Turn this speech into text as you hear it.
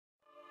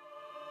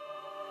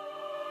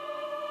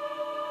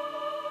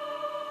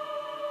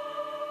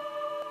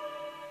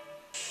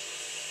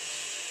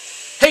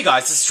Hey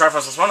guys, this is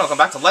TLoZ. Welcome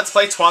back to Let's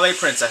Play Twilight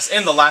Princess.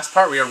 In the last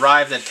part, we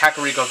arrived at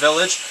Kakariko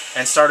Village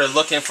and started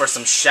looking for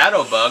some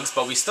shadow bugs,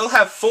 but we still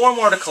have 4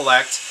 more to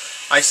collect.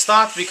 I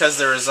stopped because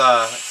there's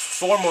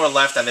 4 more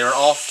left and they were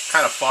all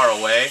kind of far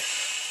away.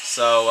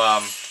 So,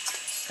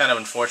 kind of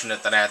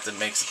unfortunate that I had to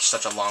make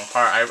such a long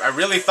part. I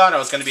really thought I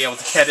was going to be able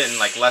to get it in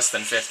like less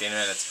than 15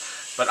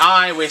 minutes. But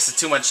I wasted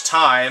too much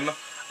time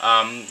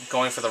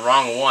going for the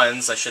wrong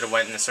ones. I should have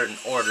went in a certain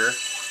order.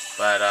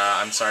 But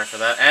I'm sorry for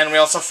that. And we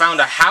also found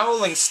a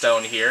Howling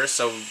Stone here,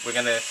 so we're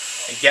going to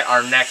get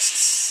our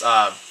next,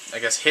 I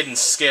guess, hidden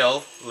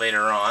skill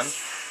later on.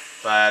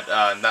 But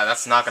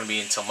that's not going to be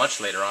until much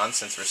later on,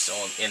 since we're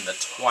still in the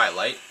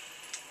Twilight.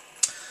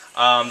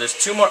 There's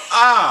 2 more...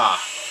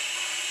 Ah!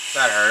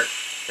 That hurt.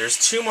 There's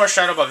 2 more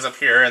shadow bugs up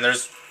here, and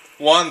there's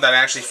one that I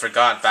actually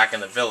forgot back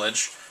in the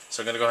village.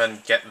 So I'm going to go ahead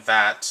and get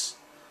that.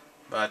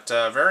 But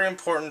very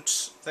important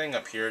thing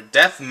up here.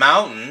 Death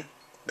Mountain.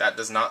 That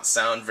does not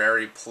sound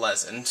very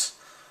pleasant.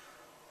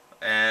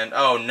 And,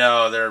 oh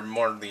no, there are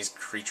more of these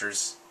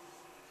creatures.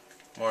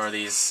 More of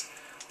these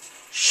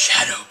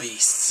shadow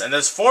beasts. And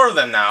there's 4 of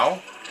them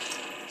now.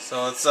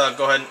 So let's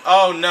go ahead and...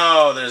 Oh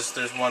no,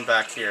 there's one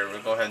back here.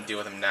 We'll go ahead and deal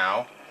with him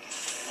now.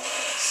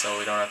 So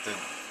we don't have to...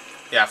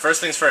 Yeah,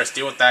 first things first,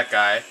 deal with that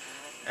guy.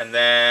 And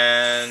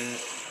then...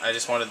 I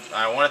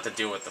wanted to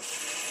deal with the...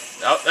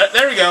 Oh,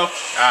 there we go!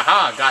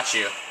 Aha, got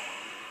you.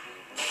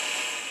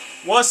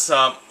 What's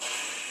up?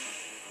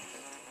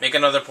 Make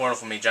another portal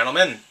for me,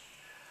 gentlemen.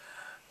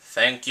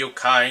 Thank you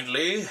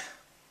kindly.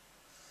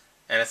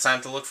 And it's time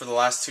to look for the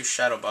last 2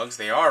 shadow bugs.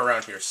 They are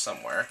around here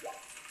somewhere.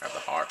 Grab the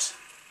heart.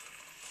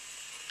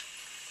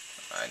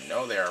 I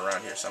know they are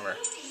around here somewhere.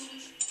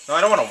 No,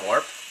 I don't want to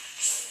warp.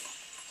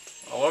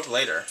 I'll warp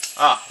later.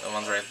 Ah, the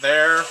one's right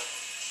there.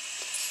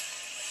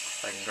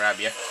 If I can grab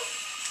you.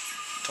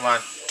 Come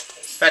on.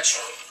 Fetch.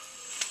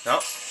 No.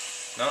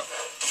 No.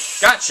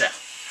 Gotcha!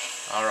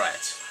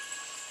 Alright.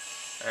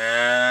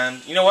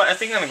 And, you know what, I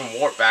think I'm going to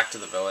warp back to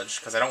the village,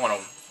 because I don't want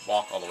to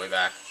walk all the way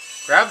back.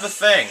 Grab the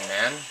thing,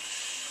 man.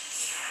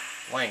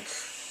 Link.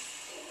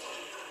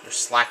 You're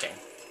slacking.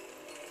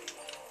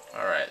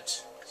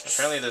 Alright. So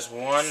apparently there's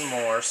one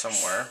more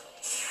somewhere.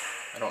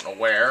 I don't know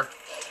where.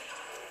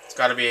 It's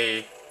got to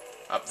be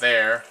up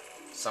there,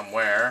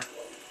 somewhere.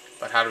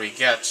 But how do we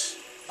get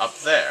up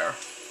there,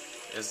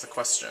 is the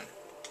question.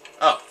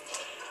 Oh.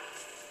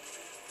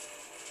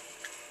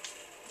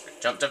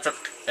 Jump, jump, jump.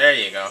 There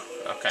you go.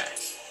 Okay.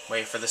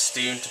 Wait for the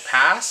steam to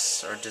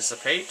pass or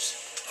dissipate.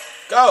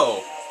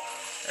 Go!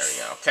 There we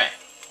go. Okay.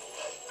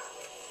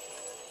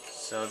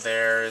 So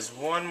there is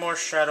one more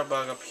shadow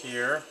bug up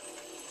here.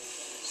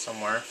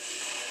 Somewhere.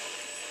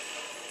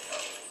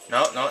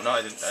 No,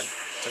 I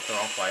took the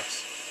wrong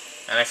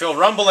place. And I feel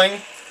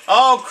rumbling.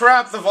 Oh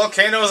crap, the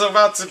volcano is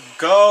about to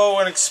go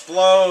and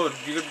explode.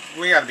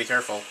 We gotta be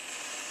careful.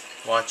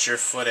 Watch your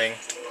footing.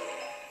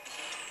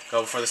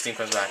 Go before the steam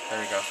comes back. There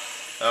we go.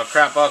 Oh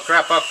crap, oh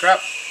crap, oh crap.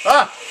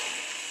 Ah!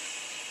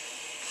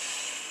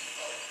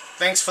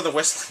 Thanks for the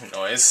whistling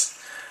noise.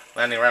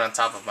 Landing right on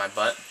top of my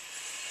butt.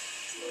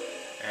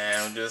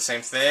 And we'll do the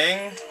same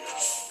thing.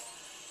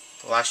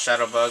 The last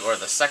shadow bug, or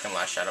the second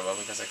last shadow bug,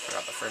 because I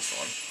forgot the first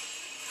one.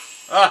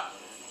 Ah!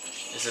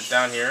 Is it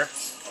down here?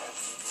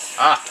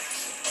 Ah!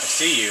 I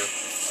see you.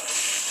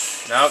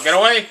 No, get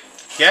away!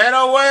 Get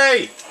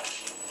away!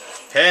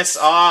 Piss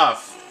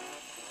off!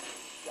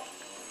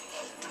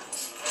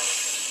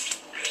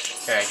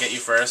 Okay, get you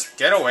first.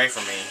 Get away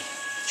from me,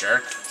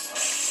 jerk.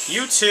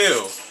 You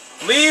too.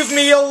 Leave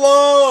me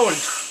alone!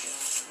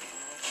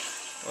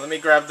 Let me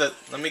grab the...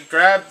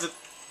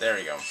 There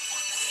we go.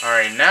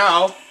 Alright,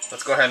 now,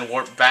 let's go ahead and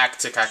warp back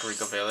to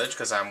Kakariko Village,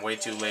 because I'm way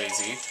too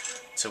lazy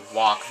to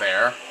walk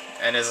there.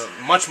 And it's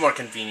much more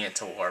convenient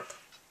to warp,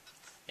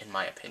 in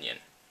my opinion.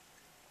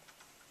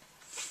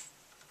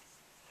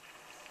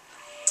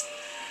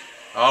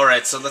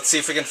 Alright, so let's see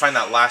if we can find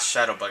that last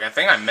shadow bug. I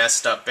think I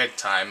messed up big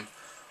time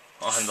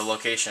on the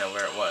location of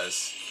where it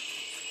was.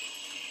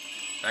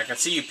 I can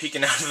see you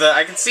peeking out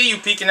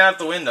of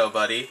the window,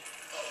 buddy.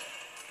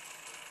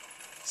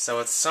 So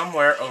it's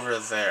somewhere over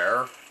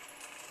there.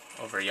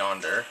 Over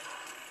yonder.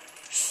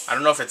 I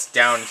don't know if it's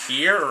down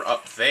here or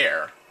up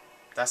there.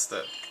 That's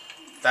the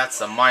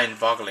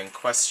mind-boggling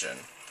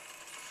question.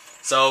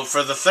 So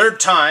for the 3rd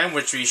time,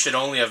 which we should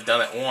only have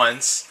done it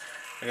once,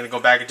 we're gonna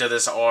go back into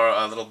this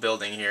little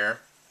building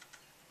here.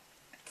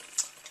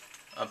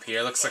 Up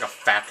here, looks like a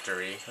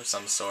factory of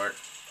some sort.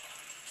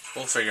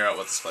 We'll figure out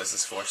what this place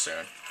is for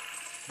soon.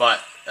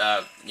 But,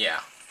 yeah.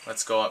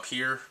 Let's go up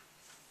here.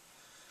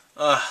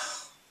 I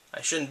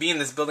shouldn't be in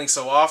this building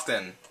so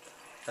often.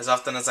 As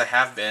often as I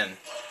have been.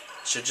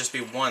 It should just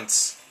be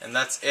once. And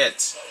that's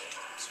it.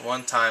 It's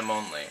one time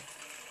only.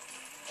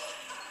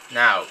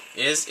 Now,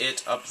 is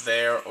it up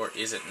there or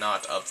is it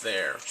not up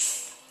there?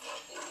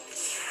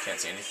 Can't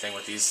see anything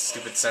with these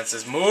stupid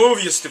senses.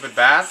 Move, you stupid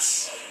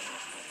bats!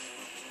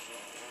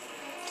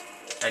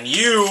 And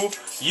you,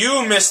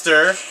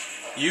 mister,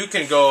 you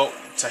can go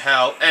to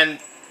hell.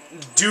 And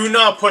do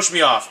not push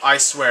me off, I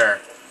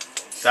swear.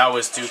 That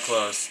was too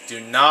close. Do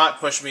not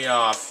push me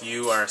off.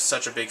 You are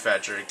such a big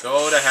fat jerk.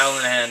 Go to hell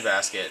in a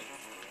handbasket.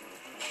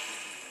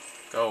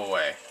 Go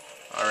away.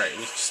 Alright,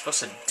 we're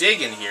supposed to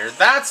dig in here.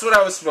 That's what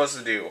I was supposed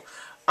to do.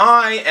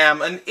 I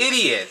am an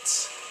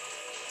idiot.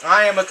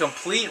 I am a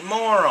complete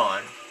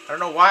moron. I don't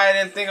know why I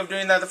didn't think of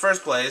doing that in the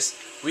first place.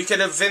 We could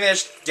have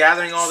finished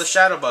gathering all the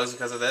shadow bugs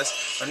because of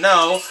this. But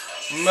no,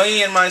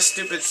 me and my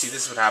stupid... See,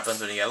 this is what happens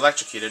when you get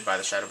electrocuted by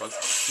the shadow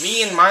bugs.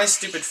 Me and my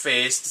stupid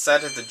face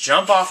decided to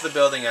jump off the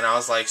building, and I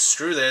was like,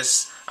 screw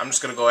this. I'm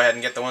just going to go ahead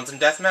and get the ones in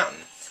Death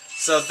Mountain.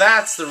 So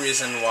that's the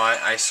reason why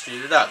I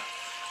screwed it up.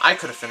 I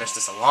could have finished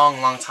this a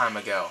long, long time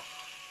ago.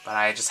 But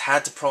I just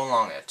had to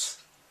prolong it.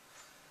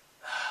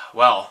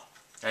 Well,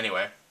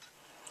 anyway.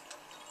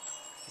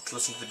 Let's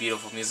listen to the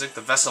beautiful music.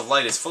 The vessel of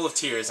light is full of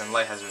tears, and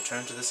light has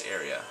returned to this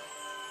area.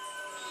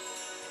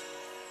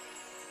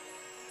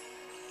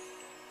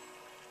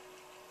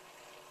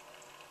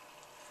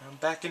 I'm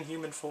back in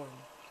human form.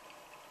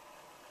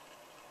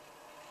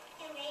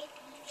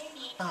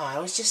 Oh, I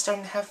was just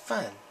starting to have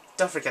fun.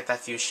 Don't forget that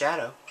fused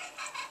shadow.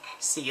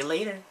 See you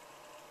later.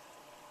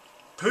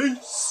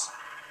 Peace!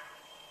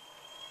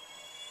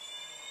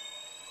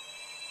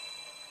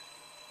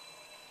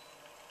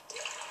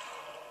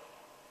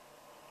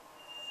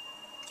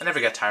 I never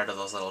get tired of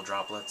those little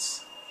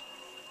droplets.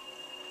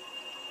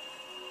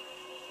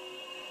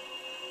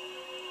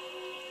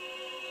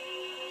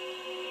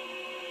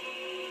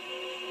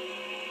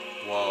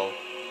 Whoa.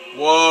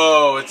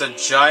 Whoa, it's a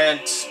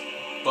giant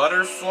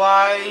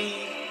butterfly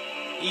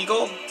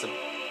eagle? It's an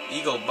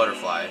eagle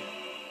butterfly.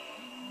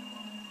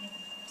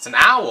 It's an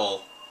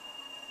owl.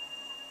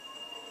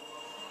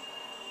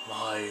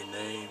 My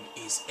name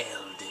is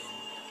Eldin.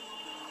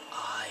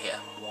 I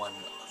am one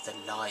of the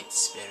light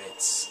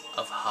spirits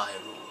of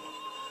Hyrule.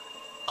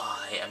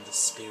 I am the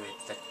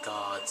spirit that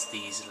guards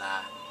these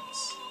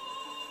lands.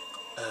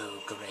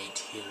 O great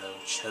hero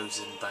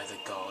chosen by the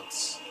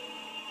gods.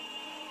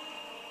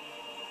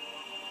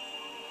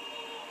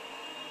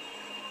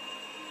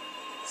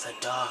 The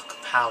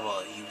dark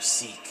power you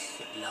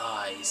seek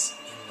lies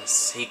in the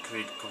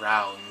sacred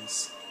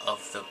grounds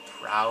of the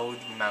proud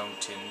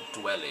mountain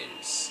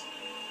dwellers.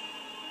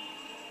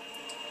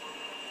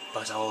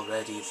 But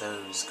already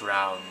those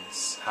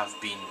grounds have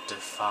been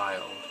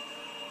defiled,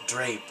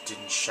 draped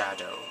in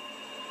shadow,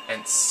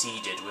 and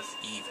seeded with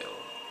evil.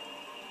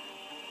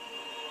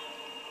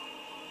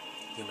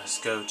 You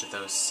must go to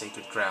those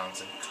sacred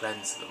grounds and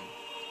cleanse them.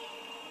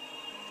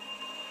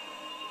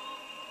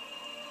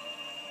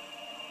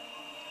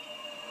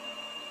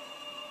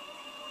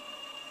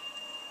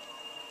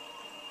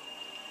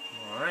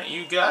 Alright,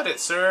 you got it,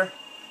 sir.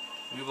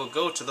 We will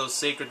go to those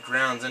sacred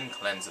grounds and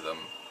cleanse them.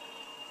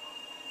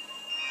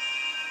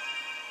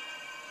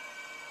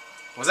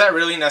 Was that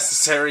really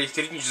necessary?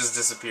 Couldn't you just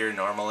disappear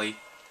normally?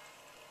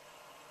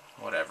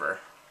 Whatever.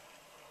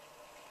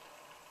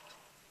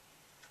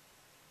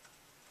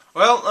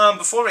 Well,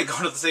 before we go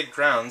to the sacred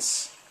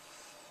grounds,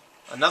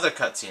 another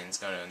cutscene is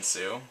going to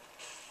ensue.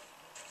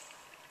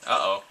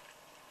 Uh-oh.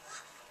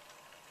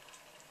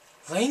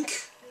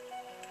 Link?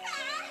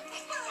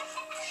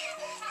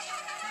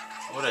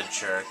 What a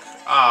jerk.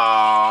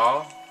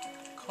 Aww.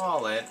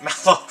 Call it.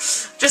 Mallow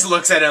just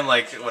looks at him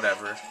like,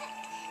 whatever.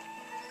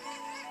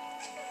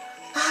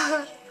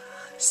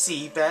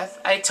 See,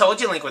 Beth? I told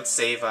you Link would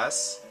save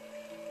us.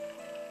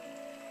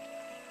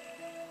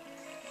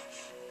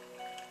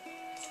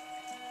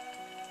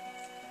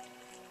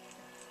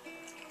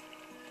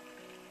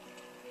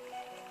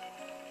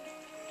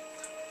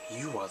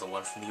 You are the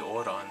one from the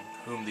Ordon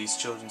whom these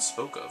children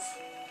spoke of.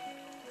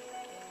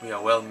 We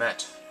are well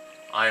met.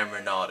 I am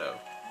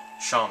Renato,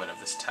 shaman of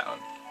this town.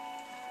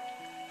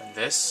 And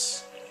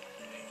this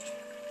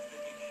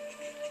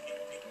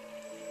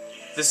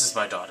is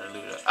my daughter,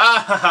 Luda.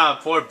 Ah, haha,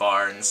 poor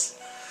Barnes.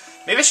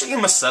 Maybe I should give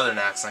him a southern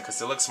accent,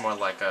 because it looks more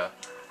like a...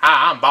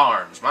 Hi, I'm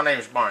Barnes. My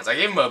name's Barnes. I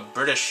gave him a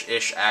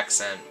British-ish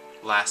accent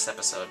last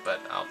episode, but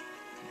I'll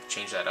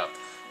change that up.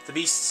 The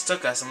beasts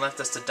took us and left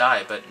us to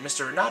die, but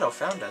Mr. Renato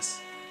found us.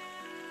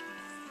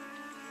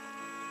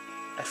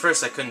 At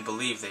first I couldn't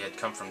believe they had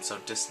come from so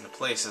distant a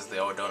place as the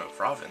Ordona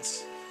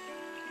province.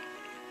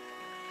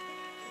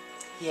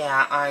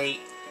 Yeah,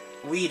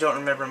 we don't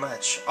remember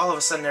much. All of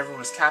a sudden everyone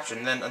was captured,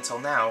 and then until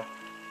now,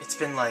 it's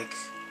been like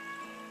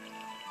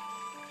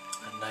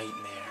a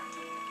nightmare.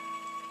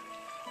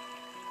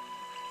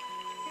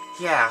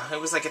 Yeah,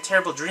 it was like a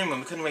terrible dream when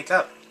we couldn't wake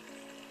up.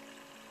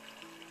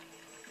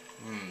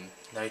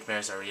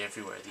 Nightmares are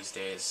everywhere these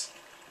days.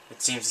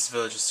 It seems this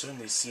village has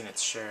certainly seen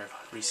its share of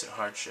recent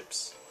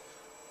hardships.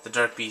 The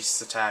dark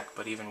beasts attacked,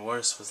 but even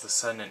worse was the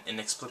sudden and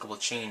inexplicable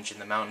change in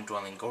the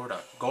mountain-dwelling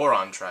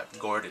Gordon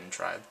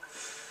tribe.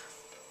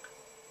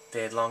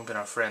 They had long been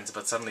our friends,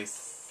 but suddenly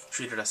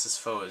treated us as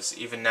foes.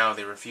 Even now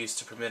they refuse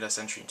to permit us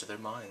entry into their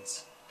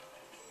minds.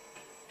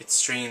 It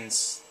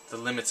strains the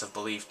limits of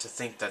belief to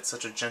think that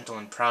such a gentle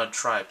and proud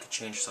tribe could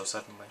change so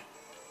suddenly.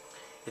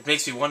 It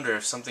makes me wonder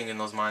if something in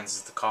those minds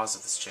is the cause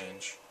of this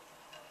change.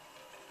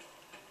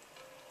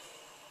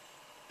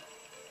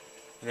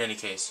 In any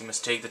case, you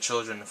must take the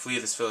children and flee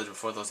this village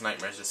before those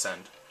nightmares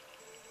descend.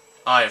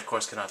 I, of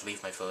course, cannot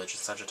leave my village at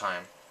such a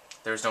time.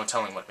 There is no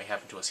telling what may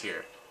happen to us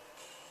here.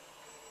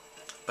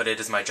 But it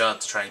is my job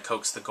to try and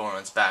coax the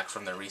Gorons back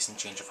from their recent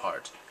change of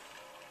heart.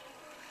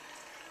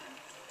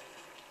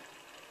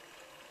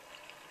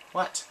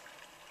 What?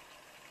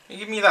 You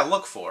give me that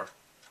look for?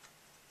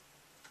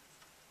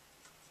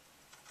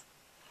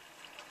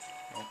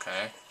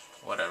 Okay,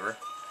 whatever.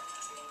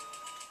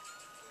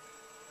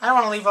 I don't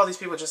want to leave all these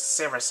people just to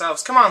save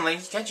ourselves. Come on,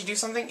 Link, can't you do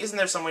something? Isn't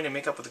there some way to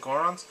make up with the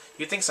Gorons?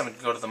 You'd think someone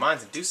could go to the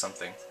mines and do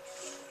something.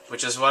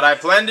 Which is what I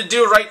plan to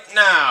do right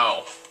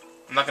now!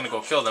 I'm not gonna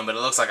go kill them, but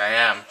it looks like I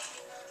am.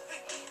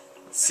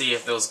 Let's see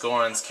if those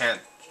Gorons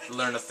can't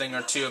learn a thing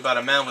or two about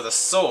a man with a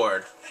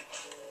sword.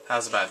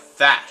 How's about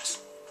that?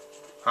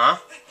 Huh?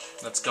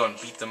 Let's go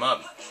and beat them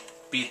up.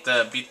 Beat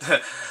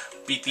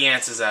the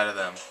answers out of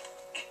them.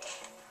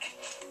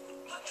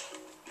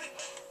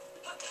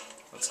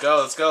 Let's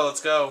go, let's go,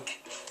 let's go.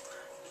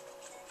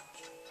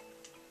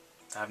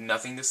 I have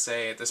nothing to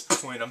say at this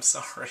point, I'm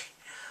sorry.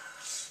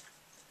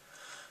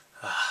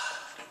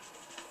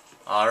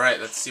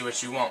 Alright, let's see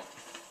what you want.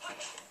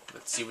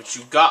 Let's see what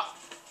you got.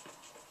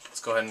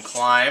 Let's go ahead and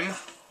climb.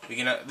 We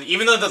can,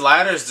 even though the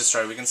ladder is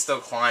destroyed, we can still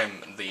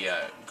climb the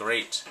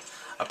grate.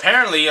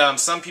 Apparently,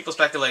 some people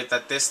speculate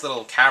that this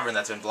little cavern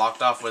that's been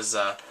blocked off was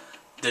the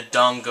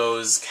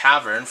Dongo's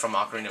cavern from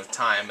Ocarina of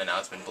Time, and now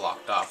it's been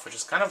blocked off, which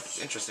is kind of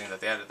interesting that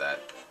they added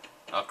that.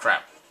 Oh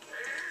crap.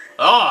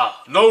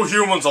 Ah! No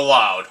humans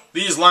allowed!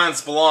 These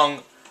lands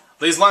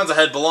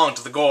ahead belong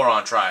to the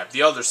Goron tribe.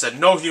 The elders said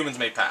no humans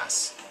may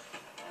pass.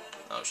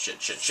 Oh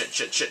shit, shit, shit,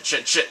 shit, shit,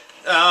 shit, shit.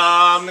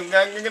 I'm gonna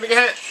get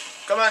hit.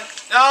 Come on.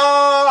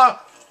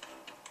 Ah!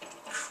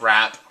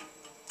 Crap.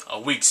 A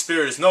weak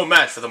spirit is no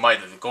match for the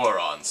might of the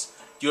Gorons.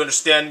 Do you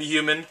understand me,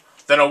 human?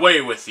 Then away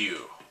with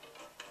you.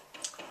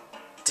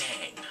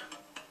 Dang.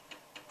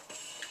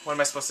 What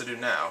am I supposed to do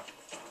now?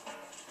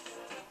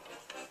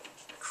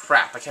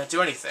 Crap, I can't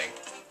do anything.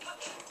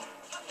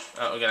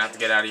 Oh, we're gonna have to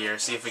get out of here.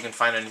 See if we can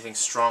find anything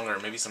stronger.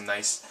 Maybe some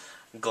nice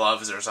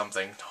gloves or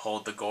something to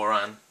hold the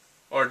Goron.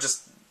 Or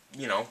just,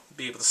 you know,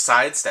 be able to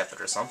sidestep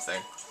it or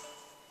something.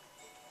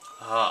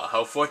 Ah,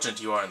 how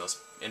fortunate you are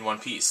in one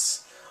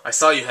piece. I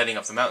saw you heading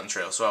up the mountain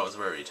trail, so I was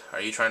worried.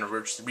 Are you trying to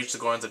reach the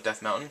Gorons of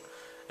Death Mountain?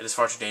 It is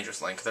far too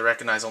dangerous, Link. They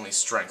recognize only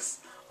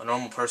strength. A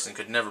normal person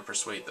could never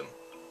persuade them.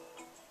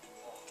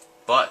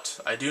 But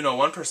I do know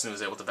one person who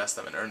is able to best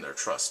them and earn their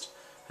trust.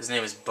 His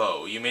name is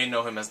Bo. You may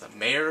know him as the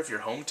mayor of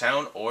your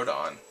hometown,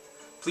 Ordon.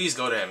 Please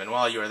go to him, and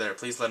while you are there,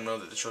 please let him know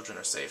that the children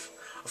are safe.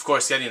 Of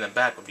course, getting them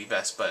back would be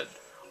best, but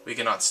we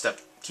cannot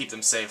keep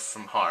them safe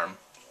from harm,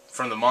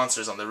 from the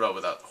monsters on the road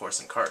without horse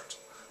and cart.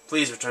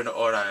 Please return to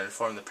Ordon and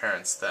inform the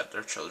parents that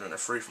their children are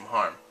free from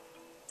harm.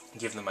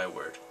 Give them my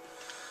word.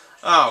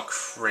 Oh,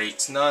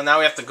 great. No, now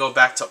we have to go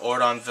back to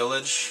Ordon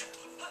Village.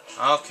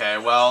 Okay,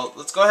 well,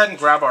 let's go ahead and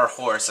grab our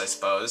horse, I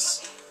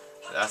suppose.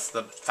 That's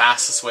the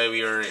fastest way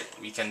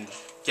we can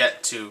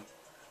get to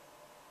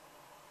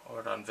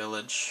Ordon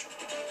Village.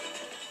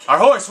 Our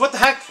horse! What the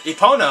heck?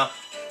 Epona!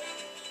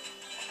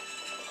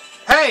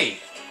 Hey!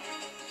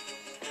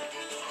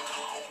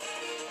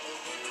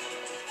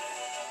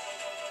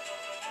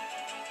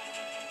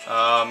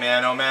 Oh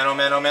man, oh man, oh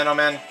man, oh man, oh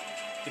man.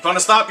 Epona,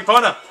 stop!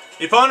 Epona!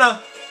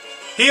 Epona!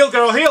 Heal,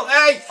 girl, heal!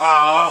 Hey!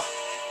 Oh!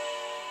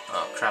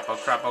 Oh crap, oh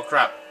crap, oh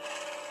crap.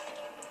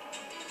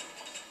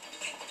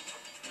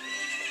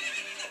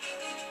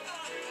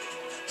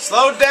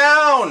 Slow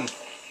down!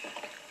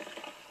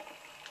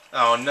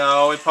 Oh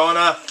no,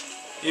 Epona!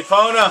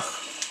 Epona!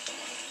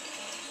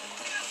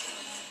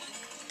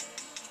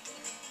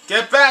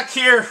 Get back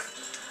here!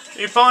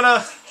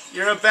 Epona!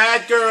 You're a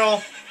bad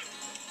girl!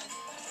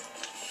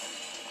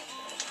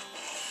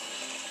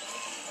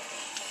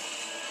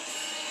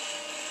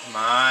 Come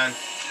on.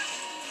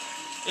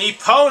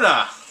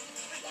 Epona!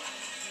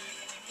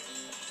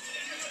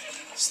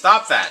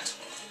 Stop that.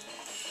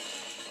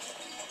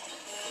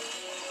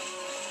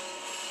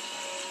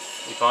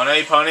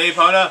 Epona, Epona,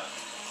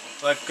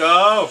 Epona! Let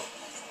go!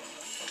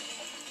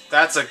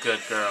 That's a good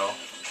girl.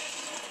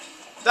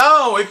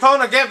 No!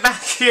 Epona, get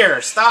back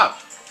here! Stop!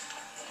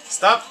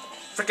 Stop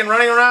freaking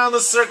running around the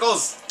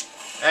circles!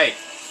 Hey!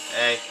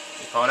 Hey!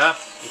 Epona!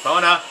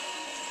 Epona!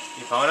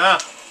 Epona!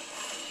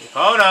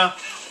 Epona!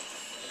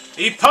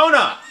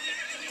 Epona!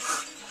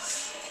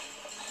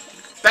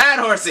 Bad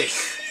horsey!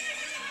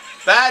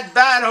 Bad,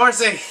 bad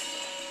horsey!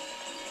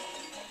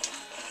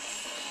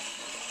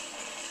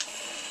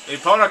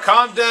 Epona,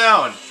 calm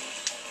down!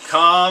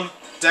 Calm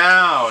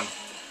down!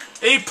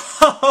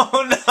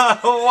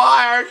 Epona!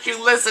 Why aren't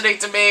you listening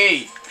to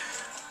me?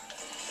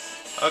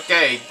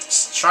 Okay,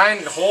 just try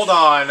and hold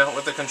on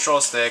with the control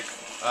stick.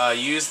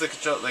 Use the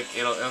control, like,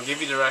 it'll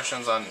give you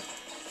directions on...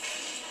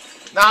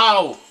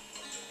 No!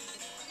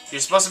 You're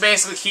supposed to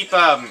basically keep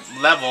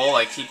level,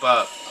 like keep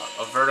a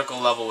vertical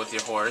level with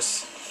your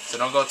horse. So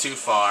don't go too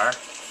far.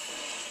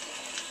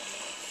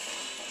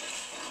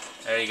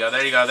 There you go,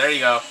 there you go, there you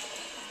go.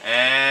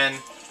 And...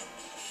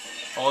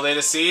 Old A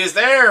to C is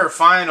there,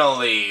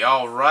 finally!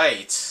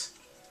 Alright.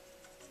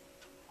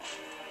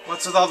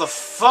 What's with all the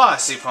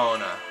fuss,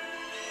 Epona?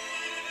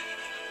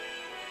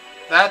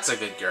 That's a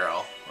good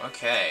girl.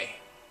 Okay.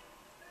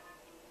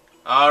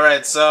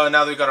 Alright, so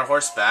now that we've got our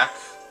horse back...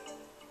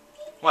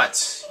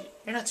 What?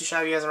 You're not too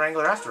shabby as a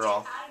wrangler after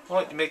all.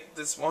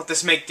 Won't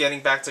this make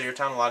getting back to your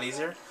town a lot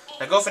easier?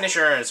 Now go finish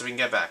your errands so we can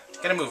get back.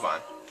 Get a move on.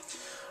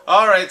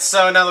 Alright,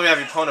 so now that we have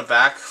Epona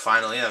back,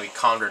 finally, that we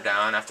calmed her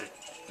down after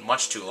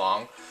much too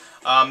long,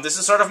 this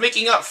is sort of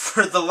making up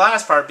for the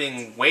last part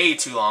being way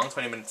too long,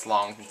 20 minutes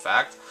long, in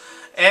fact.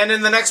 And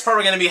in the next part,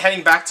 we're going to be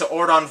heading back to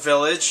Ordon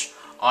Village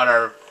on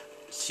our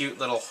cute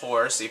little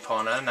horse,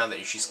 Epona, now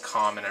that she's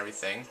calm and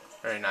everything.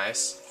 Very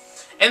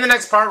nice. In the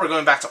next part, we're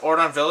going back to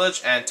Ordon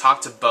Village and talk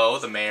to Bo,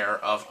 the mayor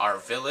of our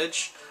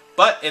village.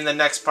 But in the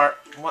next part...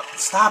 What?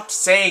 Stop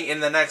saying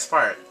in the next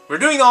part. We're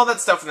doing all that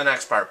stuff in the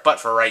next part. But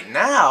for right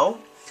now,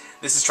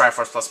 this is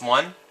Triforce Plus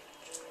One,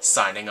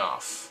 signing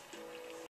off.